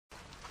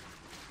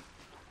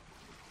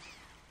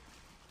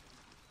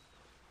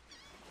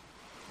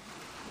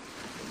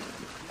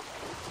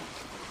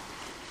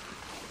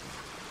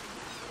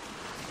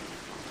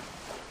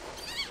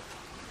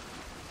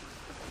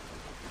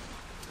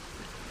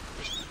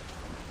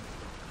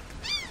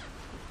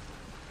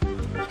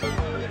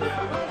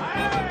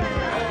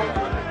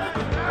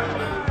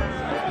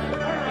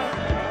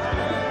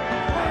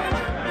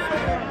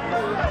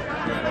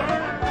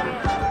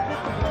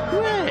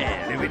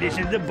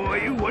the boy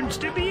who wants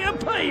to be a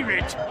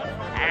pirate.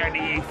 How do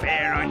you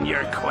fare on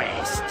your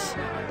quests?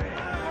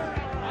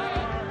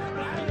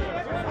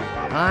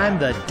 I'm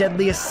the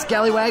deadliest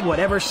scallywag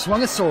whatever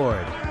swung a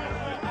sword.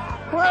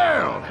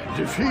 Well,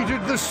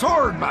 defeated the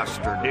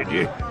Swordmaster, did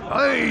you?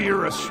 Aye,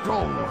 you're a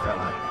strong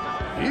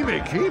fella. You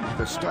may keep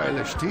the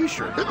stylish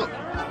t-shirt.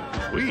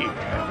 We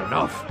have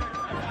enough.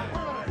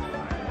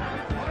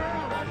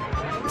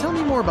 Tell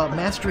me more about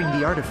mastering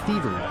the art of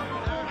thievery.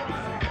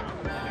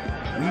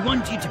 We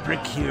want you to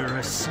procure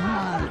a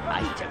small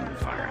item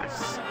for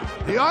us.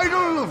 The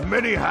idol of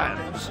many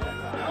hands.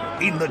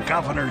 In the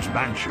governor's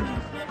mansion.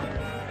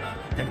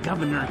 The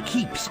governor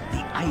keeps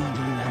the idol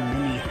of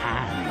many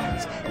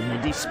hands in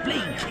a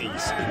display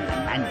case in the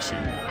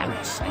mansion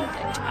outside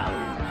the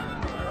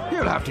town.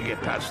 You'll have to get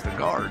past the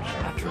guards,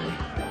 naturally.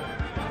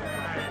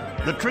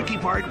 The tricky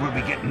part will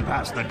be getting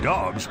past the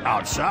dogs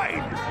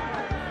outside.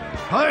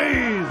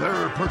 Aye,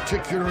 they're a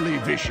particularly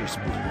vicious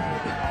breed.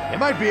 They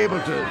might be able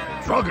to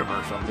drug him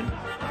or something.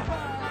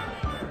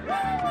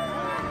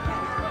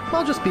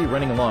 I'll just be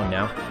running along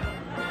now.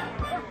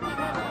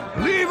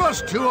 Leave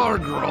us to our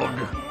grog.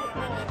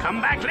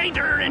 Come back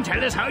later and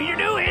tell us how you're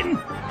doing.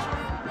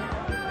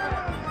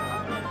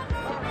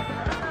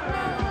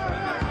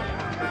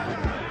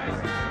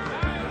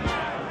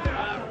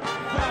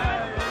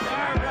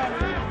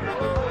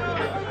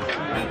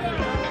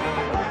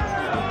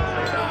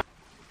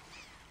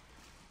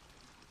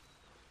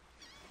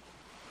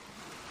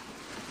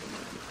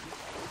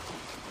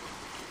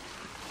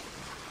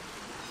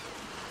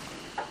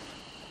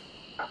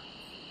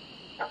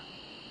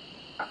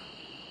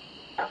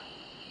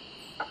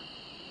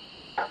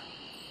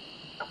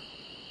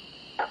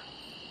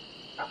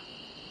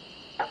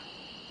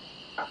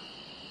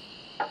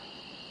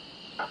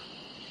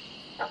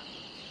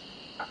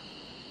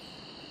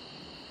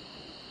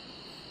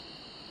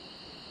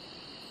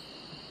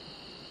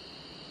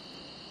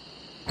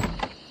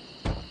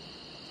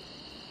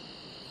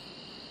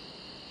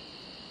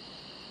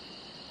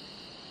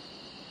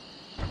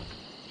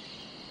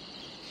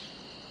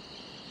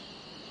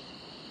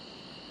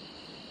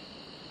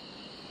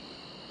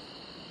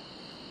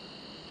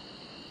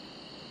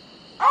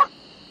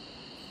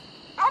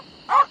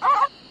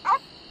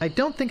 I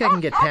don't think I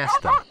can get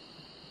past them.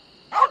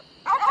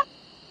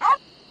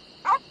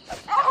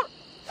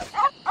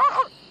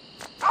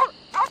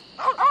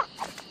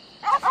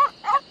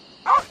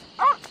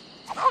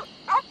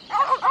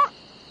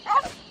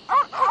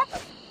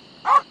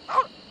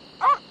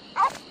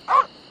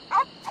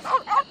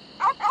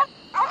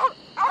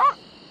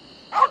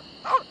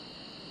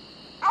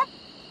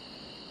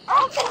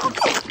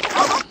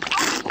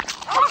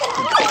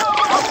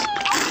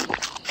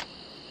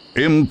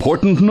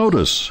 Important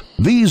notice.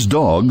 These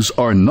dogs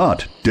are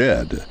not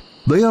dead.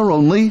 They are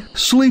only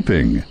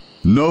sleeping.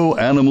 No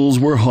animals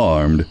were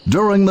harmed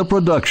during the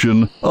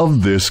production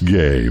of this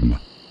game.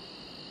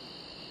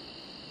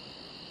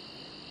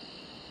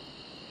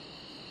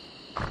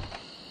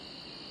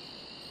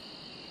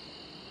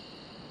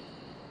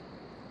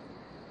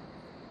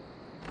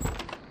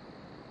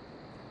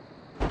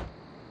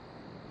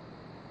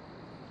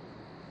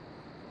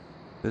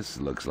 This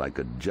looks like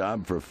a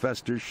job for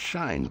Fester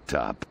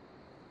Shinetop.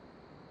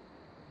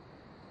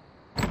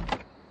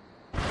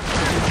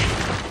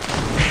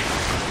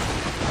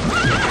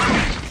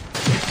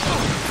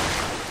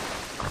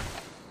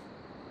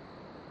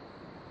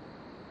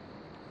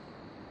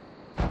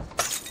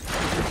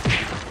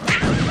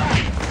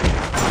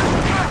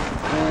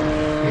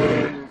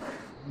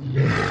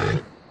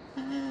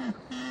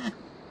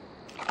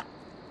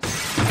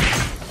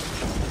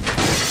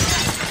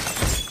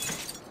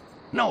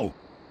 No,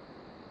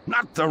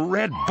 not the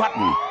red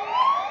button.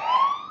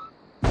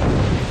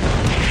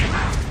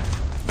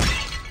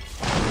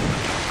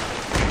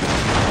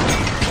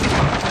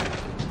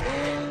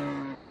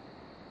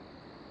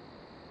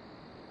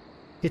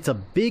 It's a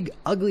big,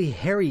 ugly,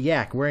 hairy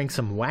yak wearing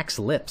some wax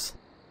lips.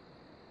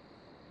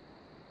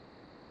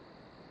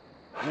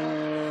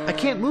 I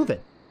can't move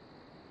it.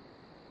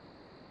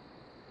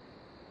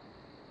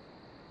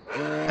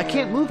 I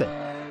can't move it.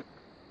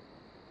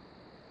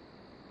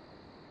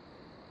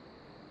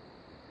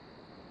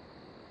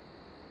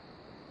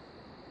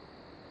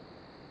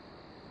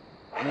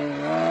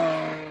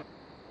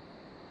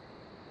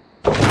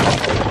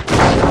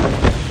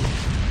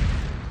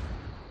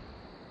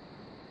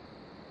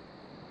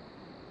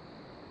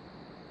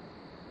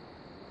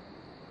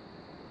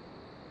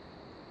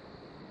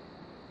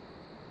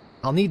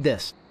 I'll need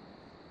this.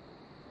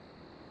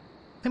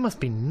 I must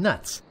be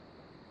nuts.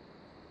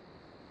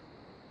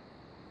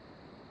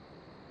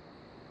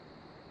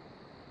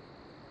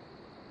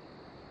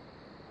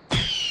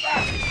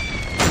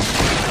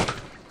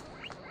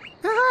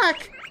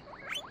 Hack!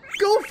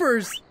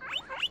 Gophers!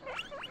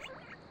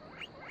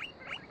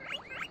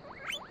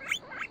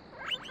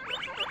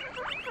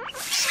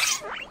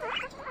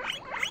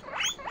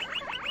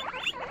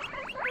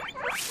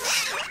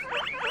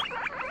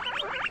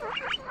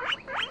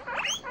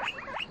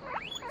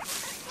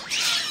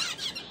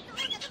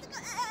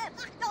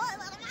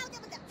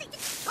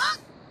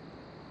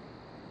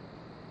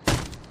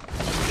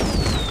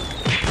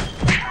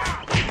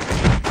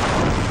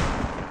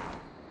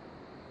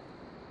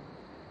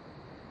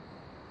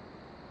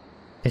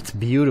 It's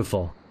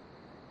beautiful.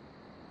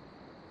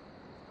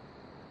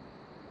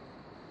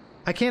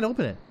 I can't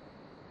open it.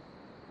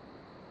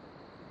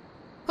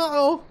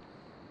 Uh-oh.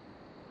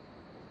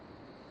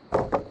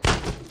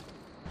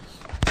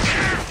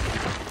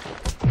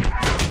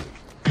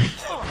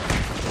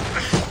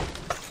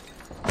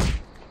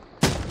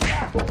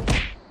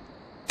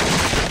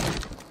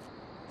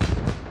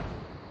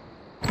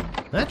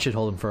 That should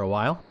hold him for a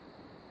while.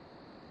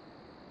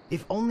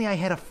 If only I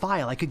had a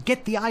file, I could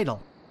get the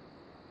idol.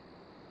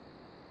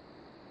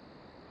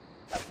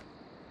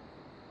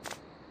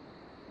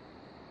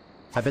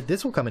 I bet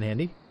this will come in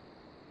handy.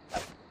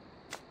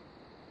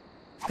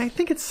 I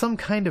think it's some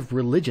kind of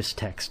religious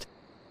text.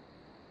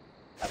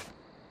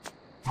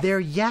 They're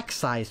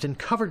yak-sized and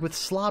covered with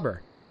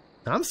slobber.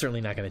 I'm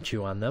certainly not going to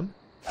chew on them.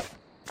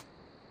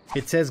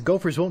 It says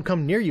gophers won't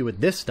come near you with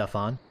this stuff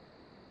on.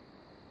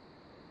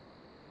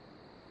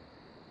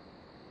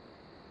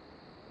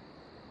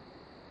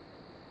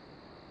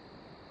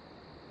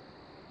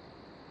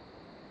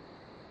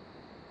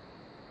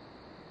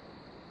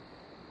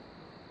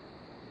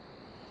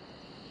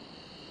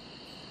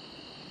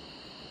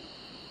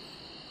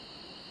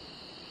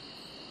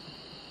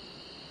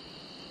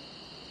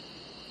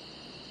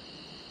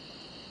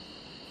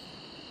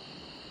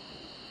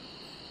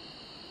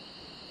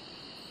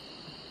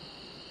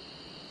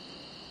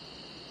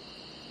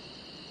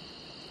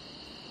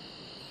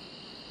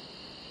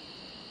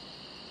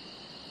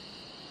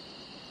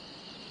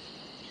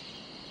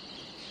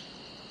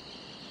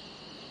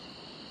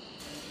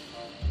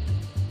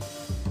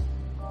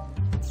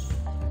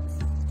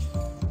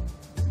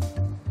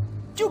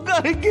 You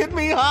gotta get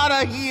me out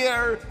of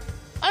here!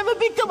 I'm a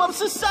victim of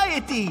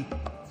society!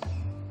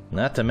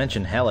 Not to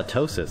mention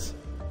halitosis.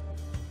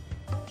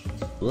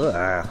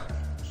 Ugh.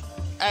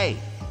 Hey,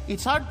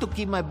 it's hard to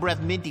keep my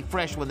breath minty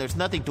fresh when there's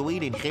nothing to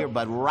eat in here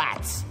but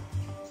rats.